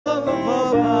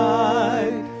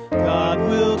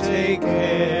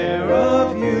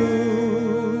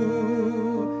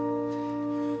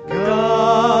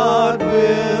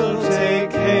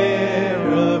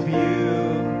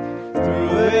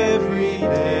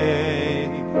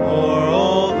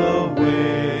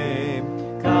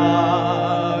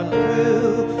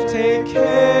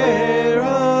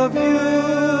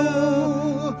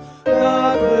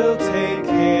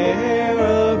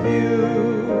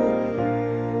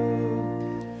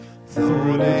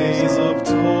Through days of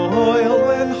toil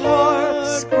when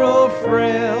hearts grow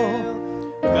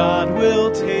frail, God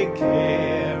will take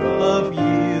care of you.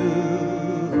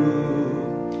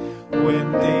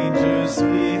 When dangers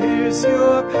fierce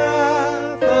your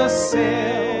path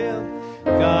assail,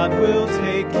 God will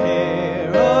take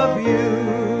care of you.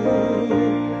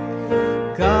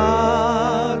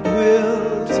 God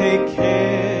will take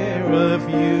care of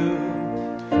you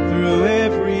through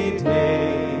every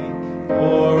day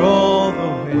or all the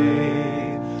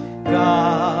way.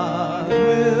 God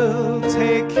will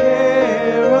take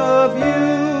care of you.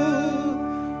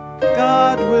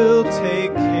 God will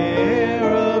take care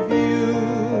of you.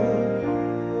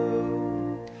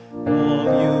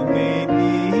 All you may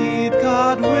need,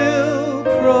 God will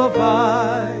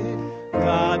provide.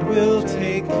 God will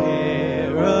take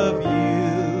care of you.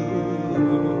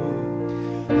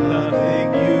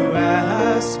 Nothing you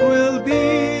ask will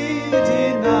be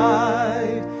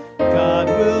denied. God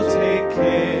will take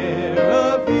care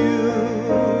of you.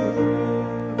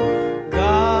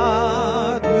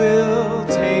 God will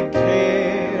take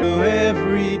care of you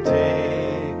every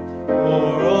day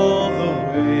or all the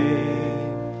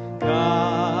way.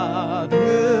 God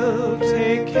will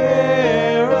take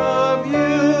care of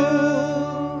you.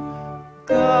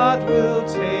 God will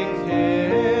take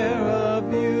care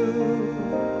of you.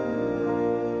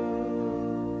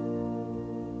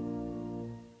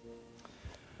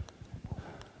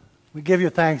 We give you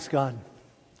thanks, God.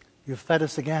 You've fed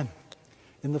us again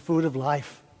in the food of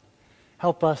life.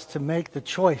 Help us to make the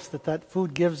choice that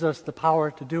food gives us the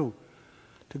power to do,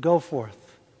 to go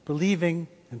forth, believing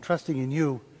and trusting in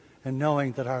you and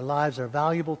knowing that our lives are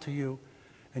valuable to you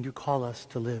and you call us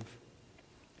to live.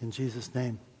 In Jesus'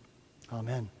 name,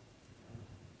 amen.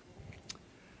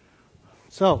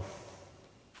 So,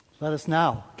 let us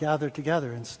now gather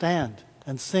together and stand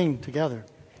and sing together.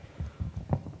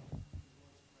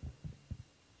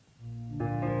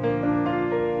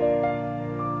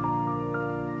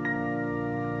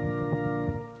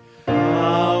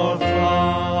 Our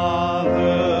Father,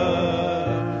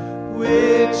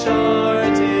 which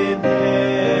art in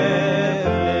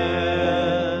heaven,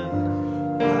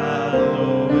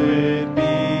 hallowed be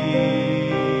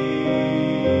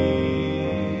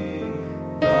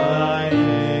thy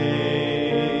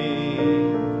name.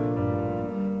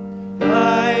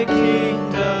 Thy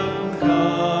kingdom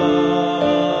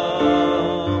come,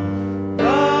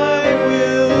 thy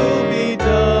will be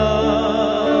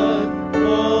done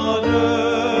on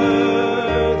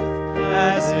earth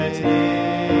as it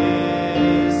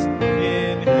is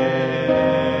in heaven.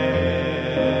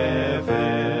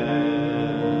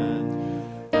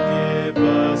 Give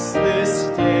us this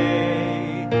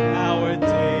day our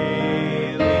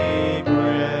daily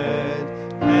bread,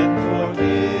 and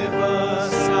forgive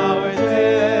us our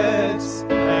debts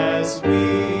as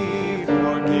we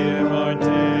forgive our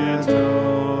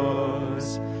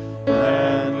debtors.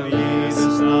 And lead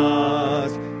us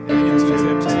not into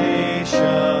temptation,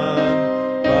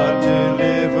 but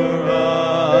deliver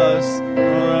us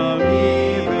from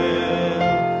evil.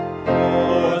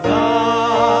 For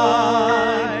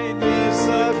thine is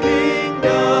the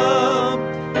kingdom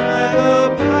and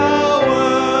the power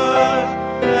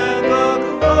and the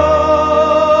glory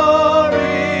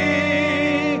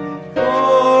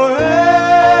forever.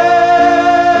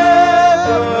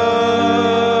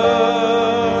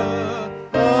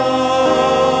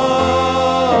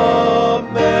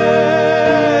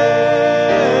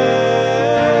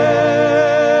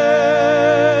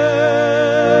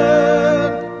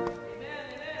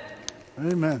 Amen.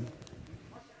 Amen.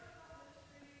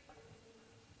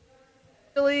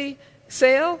 Chili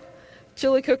sale,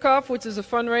 chili cook-off, which is a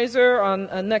fundraiser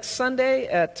on next Sunday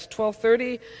at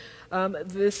 12:30.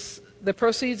 The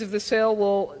proceeds of the sale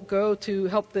will go to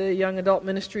help the young adult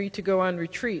ministry to go on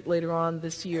retreat later on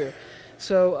this year.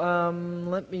 So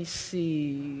let me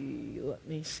see.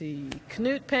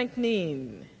 Knut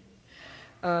Pankneen.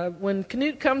 When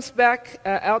Knut comes back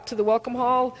out to the welcome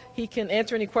hall, he can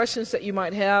answer any questions that you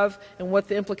might have and what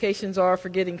the implications are for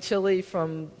getting chili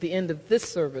from the end of this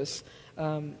service,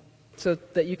 so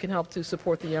that you can help to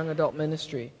support the young adult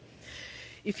ministry.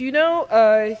 If you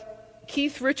know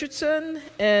Keith Richardson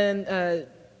and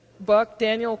Buck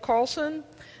Daniel Carlson,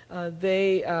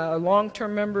 they are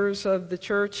long-term members of the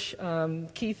church.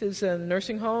 Keith is in a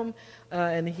nursing home,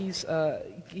 and he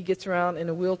gets around in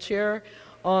a wheelchair.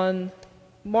 On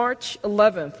March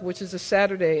 11th, which is a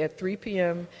Saturday at 3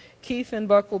 p.m., Keith and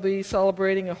Buck will be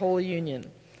celebrating a Holy Union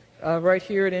right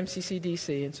here at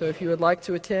MCCDC. And so if you would like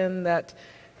to attend, that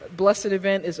blessed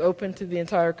event is open to the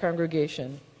entire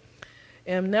congregation.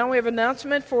 And now we have an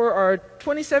announcement for our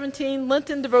 2017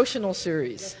 Lenten devotional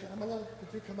series. Yes, Pamela,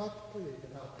 could you come up, please,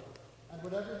 and help me? And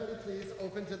would everybody please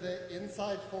open to the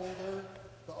inside folder,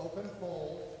 the open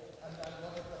fold, and then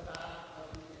look at the back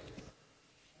of the page.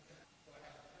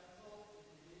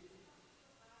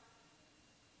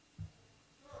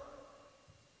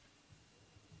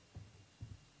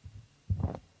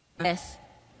 Yes.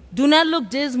 Do not look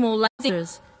dismal like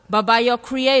others, but by your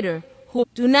Creator, who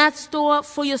do not store up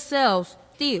for yourselves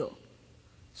steal.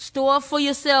 Store up for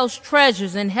yourselves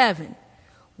treasures in heaven,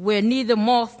 where neither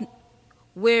moth,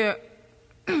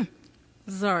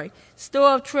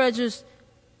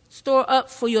 store up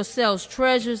for yourselves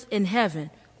treasures in heaven,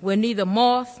 where neither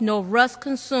moth nor rust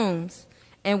consumes,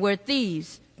 and where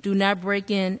thieves do not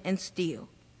break in and steal.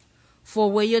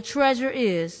 For where your treasure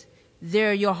is,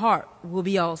 there your heart will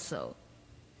be also.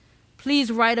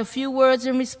 Please write a few words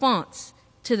in response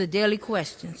to the daily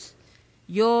questions.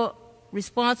 Your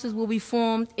responses will be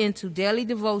formed into daily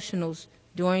devotionals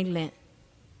during Lent.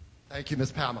 Thank you,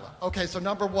 Ms. Pamela. Okay, so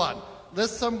number one,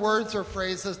 list some words or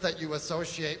phrases that you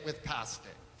associate with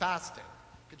fasting. Fasting.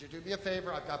 Could you do me a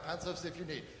favor? I've got pencils if you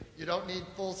need. You don't need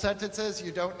full sentences.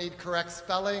 You don't need correct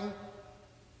spelling.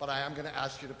 But I am going to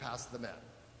ask you to pass them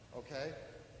in. Okay?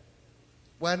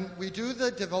 When we do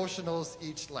the devotionals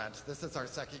each Lent, this is our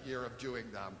second year of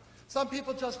doing them, some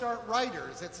people just aren't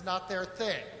writers. It's not their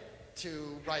thing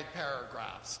to write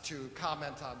paragraphs, to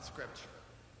comment on Scripture.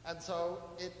 And so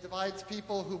it divides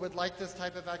people who would like this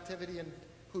type of activity and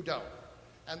who don't.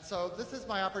 And so this is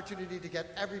my opportunity to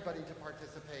get everybody to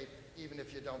participate, even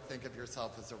if you don't think of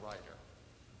yourself as a writer.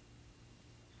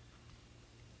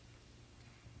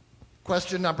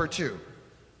 Question number two.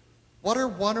 What are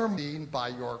one or seen by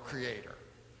your Creator?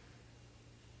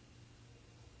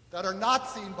 That are not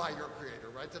seen by your Creator,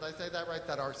 right? Did I say that right?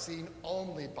 That are seen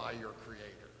only by your Creator.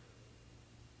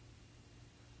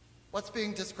 What's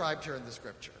being described here in the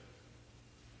Scripture?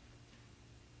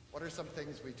 What are some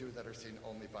things we do that are seen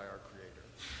only by our Creator?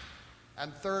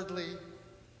 And thirdly,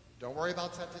 don't worry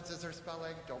about sentences or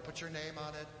spelling. Don't put your name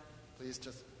on it. Please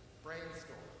just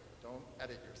brainstorm. Don't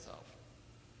edit yourself.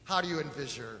 How do you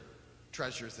envision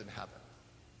treasures in heaven?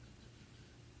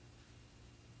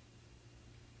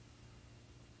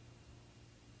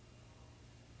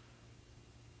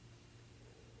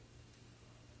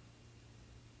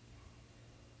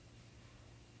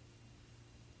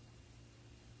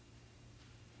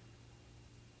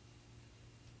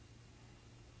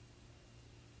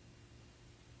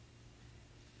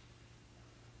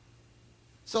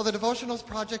 So the Devotionals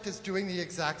Project is doing the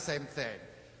exact same thing.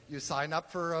 You sign up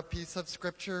for a piece of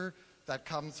Scripture that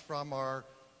comes from our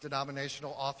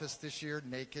denominational office this year,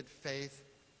 Naked Faith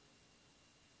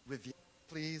Review.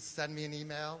 Please send me an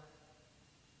email.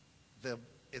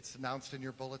 It's announced in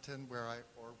your bulletin or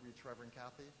reach Reverend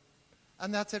Kathy.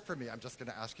 And that's it for me. I'm just going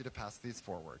to ask you to pass these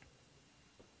forward.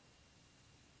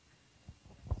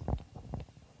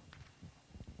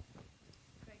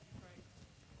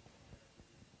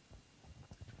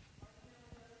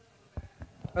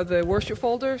 Are the worship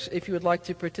folders, if you would like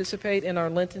to participate in our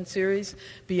Lenten series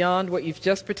beyond what you've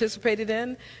just participated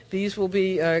in. These will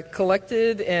be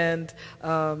collected, and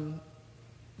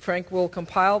Frank will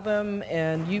compile them,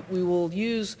 and we will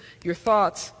use your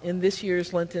thoughts in this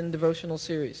year's Lenten devotional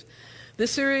series.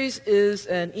 This series is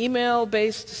an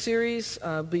email-based series,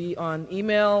 be on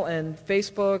email and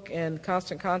Facebook and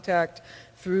constant contact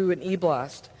through an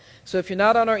e-blast. So if you're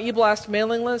not on our e-blast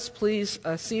mailing list, please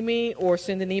see me or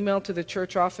send an email to the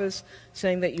church office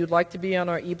saying that you'd like to be on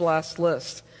our e-blast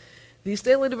list. These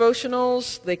daily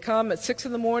devotionals, they come at 6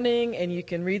 in the morning, and you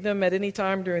can read them at any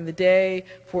time during the day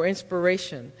for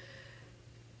inspiration.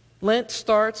 Lent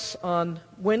starts on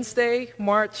Wednesday,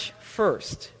 March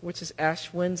 1st, which is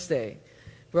Ash Wednesday,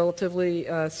 relatively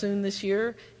soon this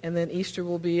year, and then Easter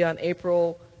will be on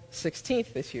April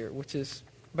 16th this year, which is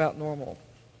about normal.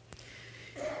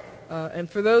 And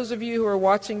for those of you who are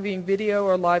watching via video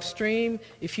or live stream,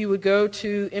 if you would go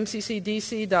to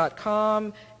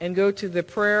MCCDC.com and go to the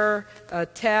prayer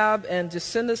tab and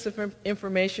just send us some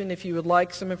information if you would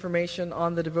like some information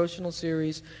on the devotional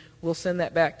series, we'll send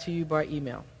that back to you by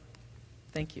email.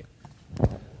 Thank you.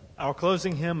 Our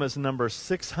closing hymn is number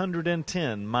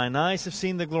 610, Mine Eyes Have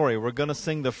Seen the Glory. We're going to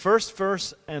sing the first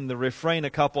verse and the refrain a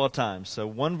couple of times. So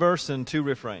one verse and two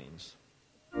refrains.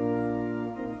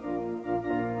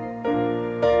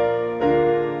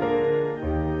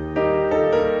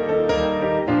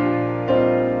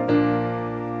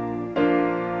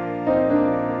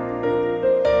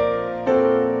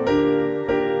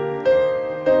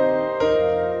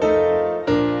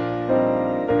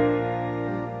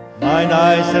 Mine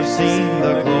eyes have seen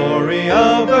the glory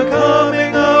of the coming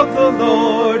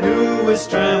is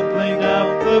trampling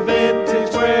out the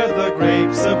vintage where the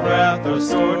grapes of wrath are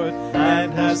stored,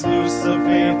 and has loosed the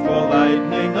faithful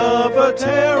lightning of a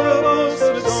terrible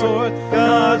sword.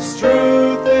 God's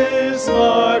truth is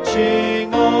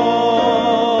marching on.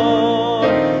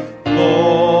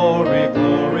 Glory,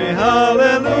 glory,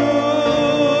 hallelujah.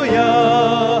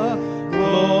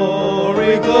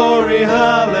 Glory, glory,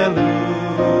 hallelujah.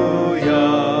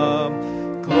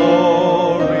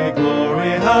 Glory,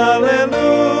 glory, hallelujah.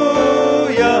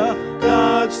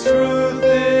 God's truth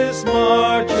is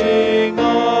marching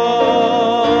on.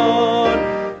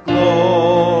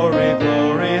 Glory,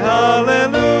 glory,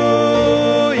 hallelujah.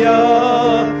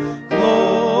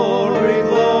 Glory,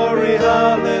 glory,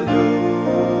 hallelujah.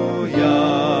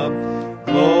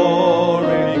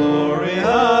 Glory, glory,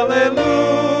 hallelujah.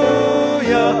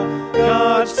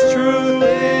 God's truth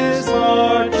is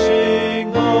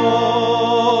marching on.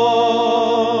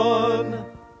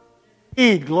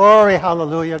 Glory,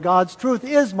 hallelujah. God's truth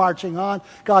is marching on.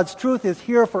 God's truth is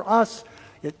here for us.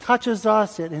 It touches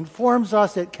us, it informs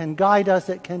us, it can guide us,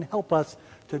 it can help us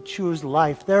to choose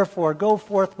life. Therefore, go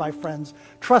forth, my friends,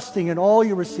 trusting in all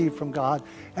you receive from God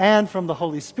and from the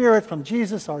Holy Spirit, from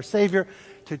Jesus, our Savior,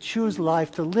 to choose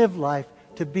life, to live life,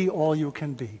 to be all you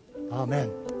can be.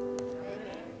 Amen.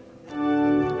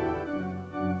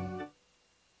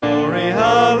 Glory,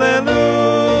 hallelujah.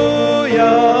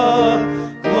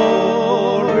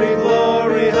 Glory,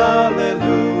 glory, hallelujah.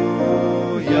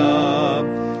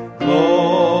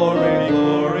 Glory,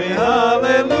 glory,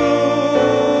 hallelujah.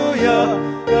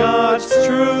 God's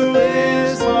truth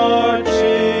is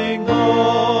marching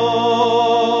on.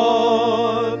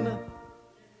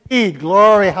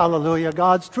 Glory, hallelujah.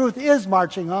 God's truth is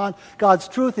marching on. God's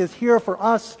truth is here for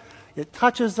us. It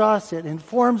touches us, it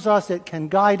informs us, it can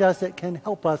guide us, it can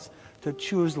help us to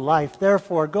choose life.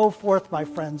 Therefore, go forth, my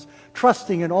friends,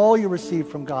 trusting in all you receive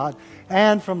from God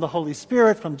and from the Holy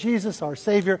Spirit, from Jesus, our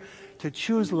Savior, to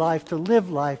choose life, to live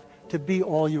life, to be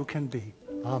all you can be.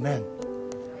 Amen.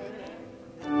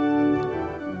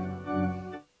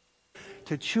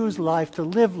 To choose life, to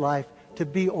live life, to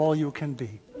be all you can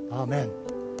be. Amen.